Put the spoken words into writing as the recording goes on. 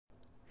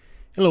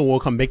Hello,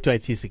 welcome back to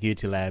IT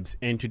Security Labs,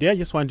 and today I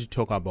just want to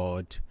talk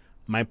about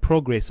my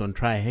progress on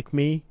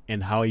Tryhackme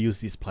and how I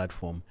use this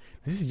platform.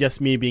 This is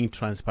just me being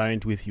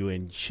transparent with you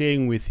and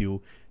sharing with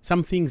you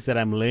some things that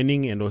I'm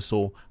learning and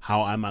also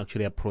how I'm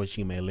actually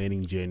approaching my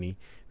learning journey.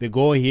 The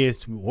goal here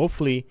is to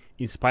hopefully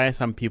inspire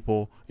some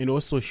people and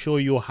also show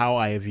you how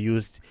I have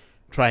used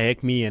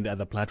Tryhackme and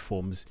other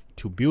platforms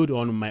to build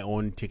on my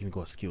own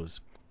technical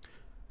skills.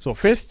 So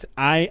first,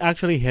 I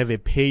actually have a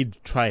paid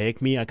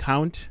Tryhackme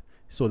account.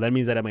 So that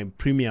means that I'm a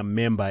premium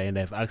member and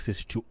I have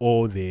access to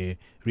all the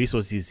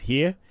resources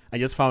here. I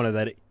just found out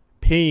that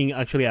paying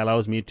actually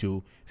allows me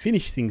to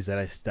finish things that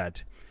I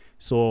start.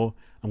 So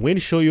I'm going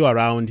to show you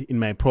around in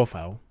my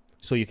profile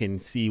so you can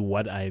see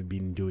what I've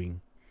been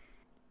doing.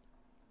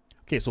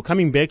 Okay, so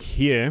coming back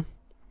here,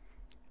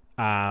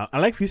 I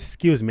like this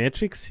skills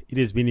matrix. It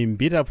has been in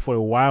beta for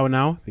a while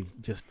now.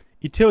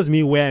 It tells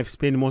me where I've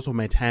spent most of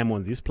my time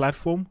on this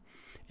platform.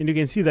 And you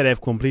can see that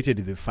I've completed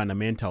the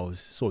fundamentals.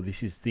 So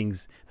this is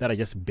things that are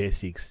just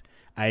basics.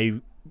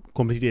 I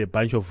completed a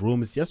bunch of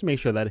rooms just to make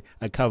sure that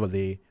I cover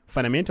the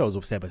fundamentals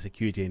of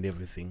cybersecurity and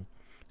everything.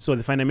 So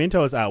the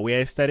fundamentals are where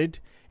I started.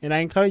 And I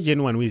encourage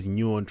anyone who is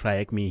new on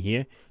Tryhackme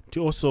here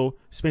to also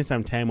spend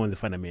some time on the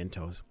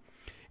fundamentals.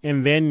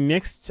 And then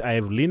next I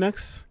have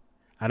Linux.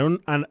 I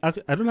don't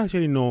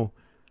actually know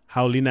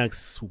how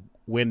Linux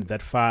went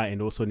that far,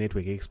 and also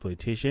network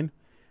exploitation.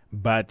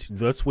 But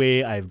that's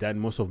where I've done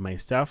most of my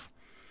stuff.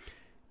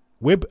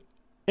 Web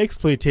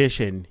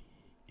exploitation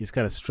is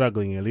kind of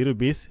struggling a little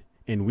bit,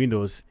 and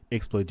Windows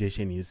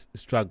exploitation is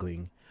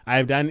struggling.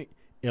 I've done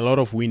a lot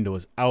of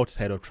Windows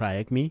outside of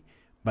Tryhackme,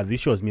 but this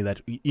shows me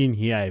that in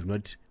here I have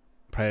not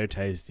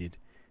prioritized it.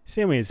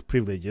 Same as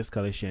privilege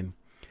escalation.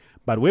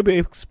 But web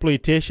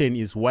exploitation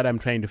is what I'm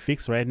trying to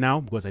fix right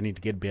now, because I need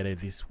to get better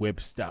at this web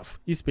stuff,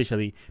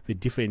 especially the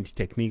different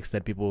techniques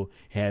that people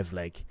have,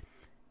 like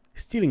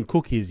stealing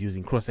cookies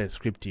using cross-site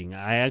scripting.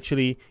 I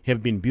actually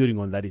have been building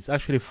on that. It's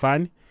actually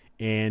fun.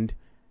 And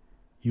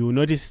you will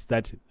notice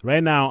that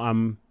right now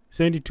I'm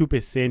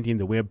 72% in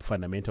the web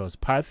fundamentals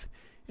path.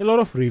 A lot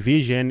of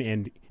revision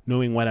and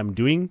knowing what I'm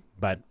doing,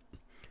 but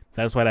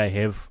that's what I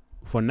have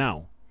for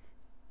now.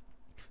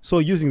 So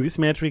using this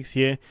matrix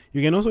here,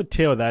 you can also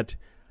tell that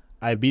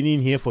I've been in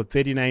here for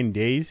 39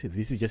 days.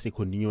 This is just a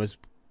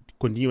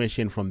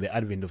continuation from the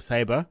advent of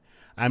cyber.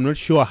 I'm not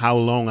sure how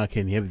long I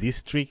can have this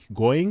streak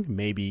going,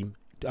 maybe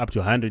up to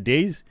 100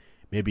 days,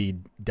 maybe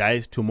it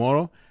dies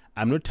tomorrow.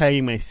 I'm not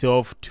tying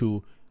myself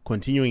to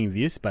continuing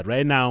this, but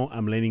right now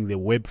I'm learning the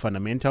web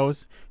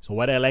fundamentals. So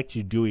what I like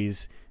to do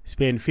is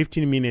spend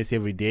 15 minutes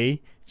every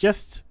day,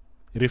 just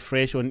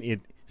refresh on a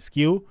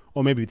skill,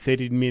 or maybe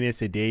 30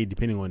 minutes a day,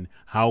 depending on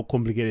how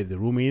complicated the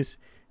room is.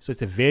 So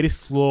it's a very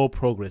slow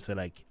progress.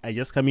 Like I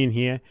just come in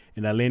here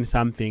and I learn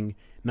something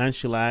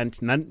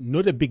nonchalant,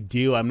 not a big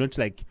deal. I'm not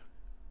like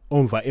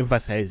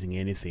overemphasizing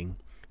anything.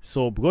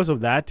 So because of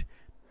that,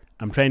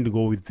 I'm trying to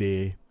go with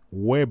the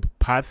web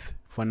path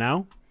for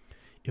now.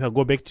 If I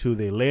go back to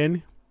the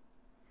learn,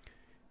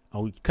 I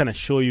will kind of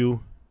show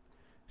you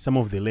some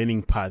of the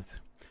learning paths.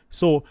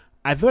 So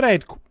I thought I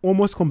had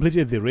almost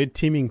completed the red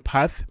teaming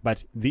path,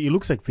 but it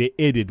looks like they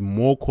added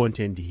more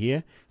content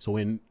here. So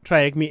when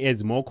Tryhackme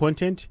adds more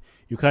content,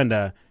 you kind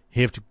of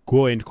have to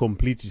go and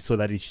complete it so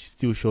that it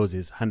still shows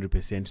as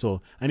 100%.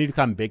 So I need to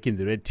come back in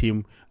the red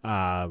team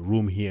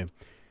room here.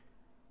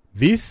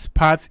 This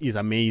path is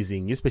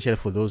amazing, especially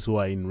for those who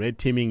are in red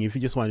teaming. If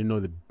you just want to know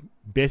the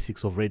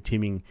basics of red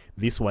teaming,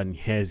 this one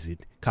has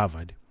it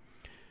covered.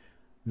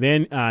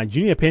 Then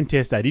junior pen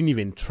test, I didn't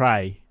even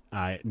try.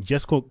 I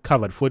just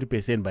covered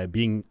 40% by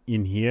being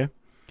in here.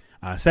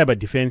 Cyber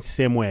defense,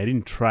 same way. I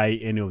didn't try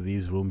any of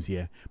these rooms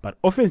here. But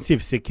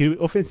offensive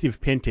security, offensive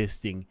pen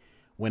testing,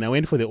 when I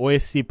went for the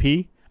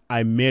OSCP,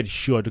 I made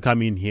sure to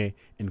come in here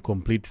and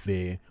complete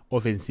the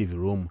offensive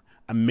room.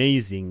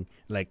 Amazing.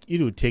 Like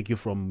it will take you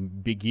from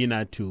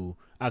beginner to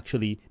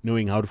actually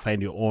knowing how to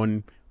find your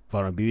own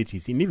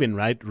vulnerabilities, and even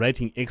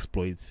writing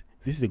exploits.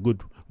 This is a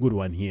good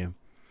one here.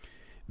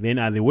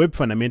 Then the web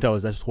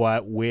fundamentals, that's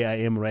where I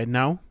am right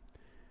now.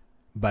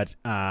 But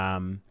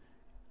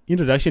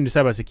introduction to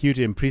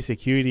cybersecurity and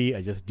pre-security,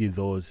 I just did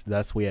those.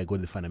 That's where I got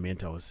the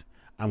fundamentals.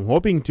 I'm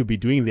hoping to be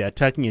doing the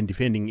attacking and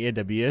defending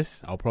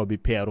AWS. I'll probably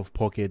pay out of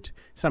pocket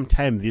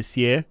sometime this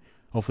year,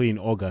 hopefully in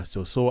August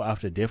or so,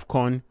 after DEF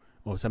CON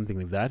or something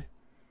like that.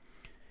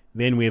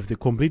 Then we have the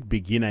complete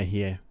beginner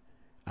here.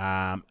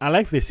 I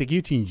like the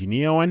security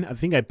engineer one. I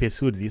think I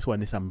pursued this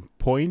one at some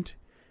point,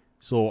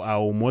 so I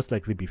will most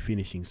likely be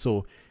finishing.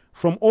 So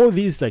from all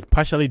these like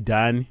partially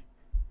done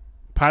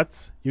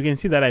parts, you can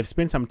see that I've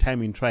spent some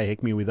time in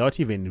Tryhackme without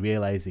even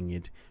realizing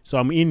it. So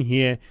I'm in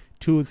here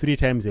 2-3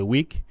 times a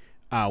week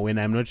when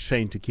I'm not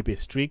trying to keep a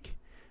streak,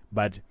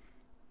 but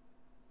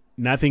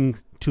nothing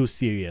too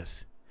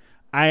serious.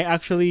 I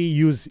actually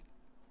use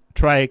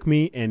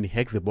Tryhackme and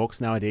Hack the Box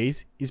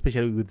nowadays,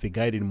 especially with the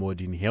guided mode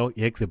in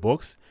Hack the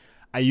Box.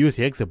 I use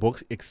Hack the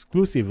Box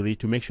exclusively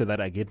to make sure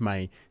that I get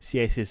my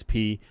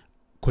CISSP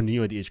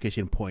continued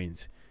education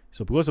points.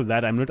 So because of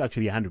that, I'm not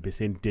actually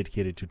 100%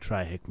 dedicated to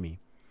Tryhackme.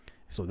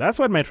 So that's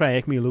what my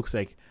Tryhackme looks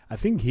like. I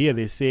think here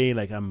they say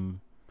like I'm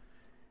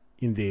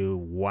in the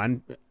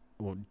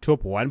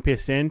top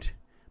 1%,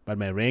 but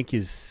my rank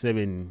is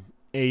 7,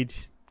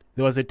 8.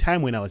 There was a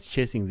time when I was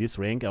chasing this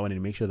rank. I wanted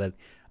to make sure that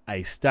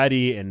I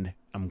study and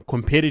I'm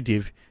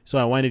competitive, so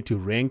I wanted to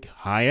rank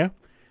higher.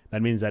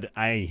 That means that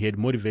I had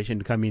motivation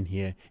to come in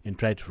here and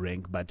try to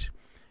rank. But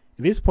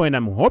at this point,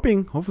 I'm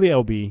hopefully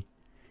I'll be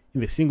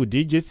in the single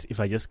digits if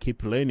I just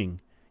keep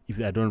learning,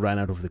 if I don't run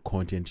out of the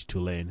content to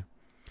learn.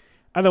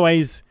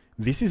 Otherwise,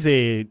 this is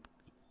a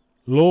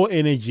low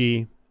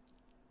energy,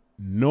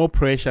 no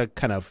pressure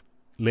kind of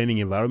learning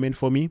environment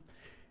for me.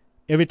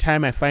 Every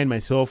time I find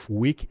myself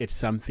weak at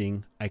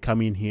something, I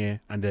come in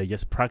here and I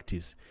just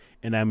practice.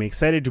 And I'm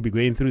excited to be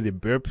going through the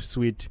Burp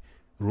Suite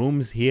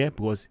rooms here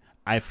because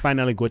I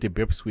finally got a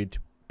Burp Suite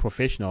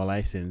professional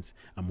license.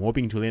 I'm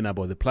hoping to learn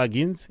about the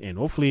plugins, and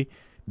hopefully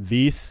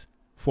this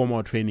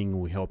formal training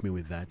will help me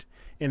with that.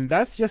 And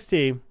that's just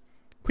a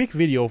quick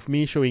video of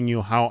me showing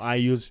you how I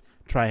use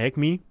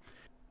Tryhackme.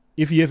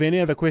 If you have any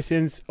other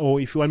questions, or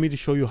if you want me to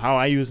show you how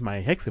I use my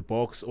Hack the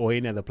Box or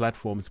any other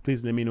platforms,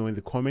 please let me know in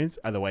the comments.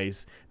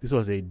 Otherwise, this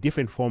was a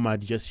different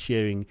format, just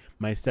sharing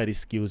my study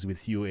skills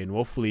with you, and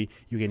hopefully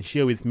you can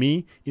share with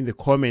me in the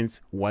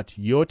comments what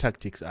your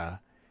tactics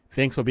are.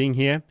 Thanks for being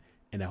here,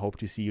 and I hope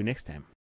to see you next time.